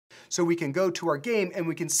so we can go to our game and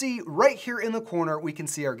we can see right here in the corner, we can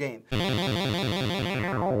see our game.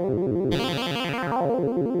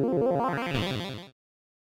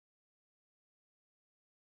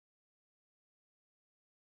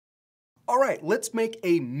 All right, let's make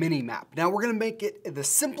a mini map. Now we're gonna make it the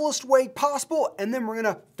simplest way possible, and then we're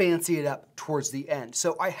gonna fancy it up towards the end.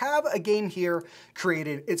 So I have a game here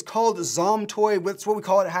created. It's called Zomtoy. That's what we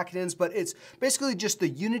call it at Hackingtons, but it's basically just the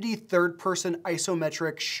Unity third-person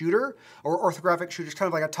isometric shooter or orthographic shooter. It's kind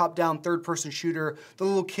of like a top-down third-person shooter. The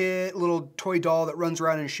little kid, little toy doll that runs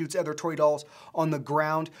around and shoots other toy dolls on the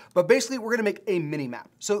ground. But basically, we're gonna make a mini map.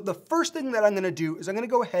 So the first thing that I'm gonna do is I'm gonna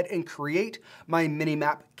go ahead and create my mini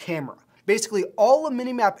map camera. Basically, all a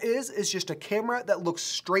minimap is just a camera that looks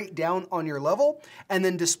straight down on your level and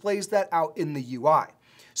then displays that out in the UI.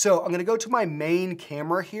 So I'm gonna go to my main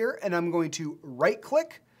camera here and I'm going to right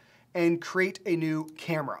click and create a new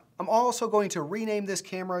camera. I'm also going to rename this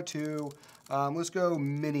camera to, let's go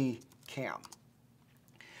mini cam.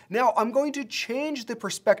 Now I'm going to change the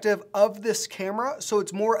perspective of this camera so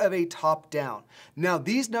it's more of a top down. Now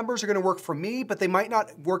these numbers are gonna work for me, but they might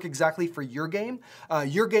not work exactly for your game.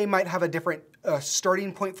 Your game might have a different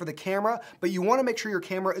starting point for the camera, but you wanna make sure your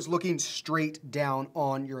camera is looking straight down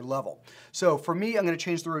on your level. So for me, I'm gonna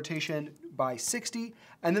change the rotation by 60,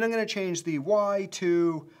 and then I'm gonna change the Y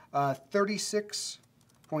to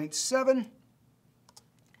 36.7,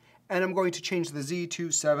 and I'm going to change the Z to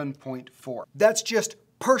 7.4. That's just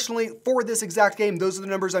personally, for this exact game, those are the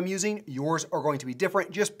numbers I'm using. Yours are going to be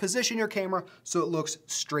different. Just position your camera so it looks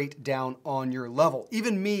straight down on your level.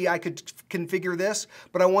 Even me, I could configure this,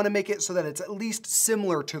 but I want to make it so that it's at least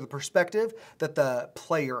similar to the perspective that the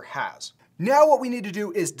player has. Now what we need to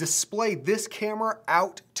do is display this camera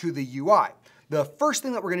out to the UI. The first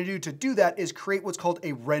thing that we're going to do that is create what's called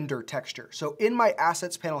a render texture. So in my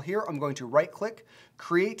assets panel here, I'm going to right click,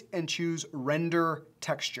 create, and choose render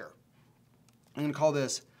texture. I'm going to call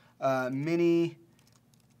this mini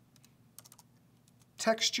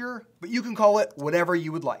texture, but you can call it whatever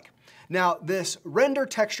you would like. Now, this render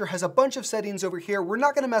texture has a bunch of settings over here. We're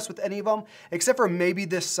not going to mess with any of them, except for maybe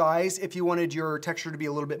this size. If you wanted your texture to be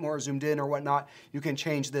a little bit more zoomed in or whatnot, you can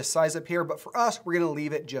change this size up here. But for us, we're going to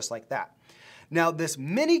leave it just like that. Now, this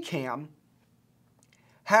mini cam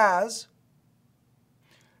has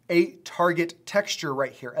a target texture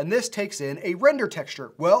right here, and this takes in a render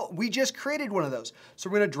texture. Well, we just created one of those, so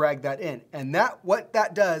we're gonna drag that in. And what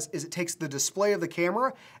that does is it takes the display of the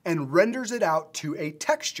camera and renders it out to a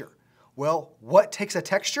texture. Well, what takes a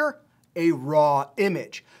texture? A raw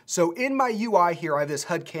image. So in my UI here, I have this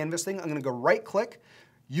HUD canvas thing. I'm gonna go right click,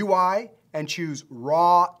 UI, and choose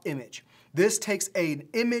raw image. This takes an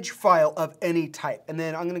image file of any type. And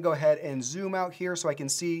then I'm gonna go ahead and zoom out here so I can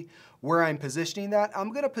see where I'm positioning that.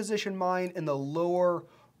 I'm gonna position mine in the lower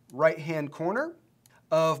right-hand corner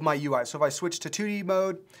of my UI. So if I switch to 2D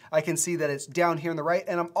mode, I can see that it's down here on the right,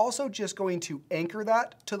 and I'm also just going to anchor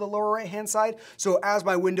that to the lower right-hand side, so as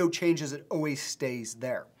my window changes, it always stays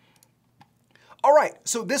there. All right,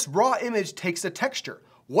 so this raw image takes a texture.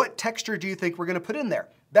 What texture do you think we're gonna put in there?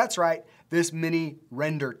 That's right, this mini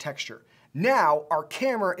render texture. Now, our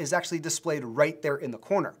camera is actually displayed right there in the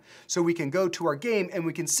corner. So we can go to our game and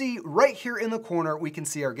we can see right here in the corner, we can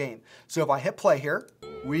see our game. So if I hit play here,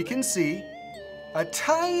 we can see a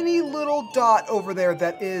tiny little dot over there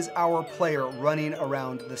that is our player running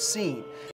around the scene.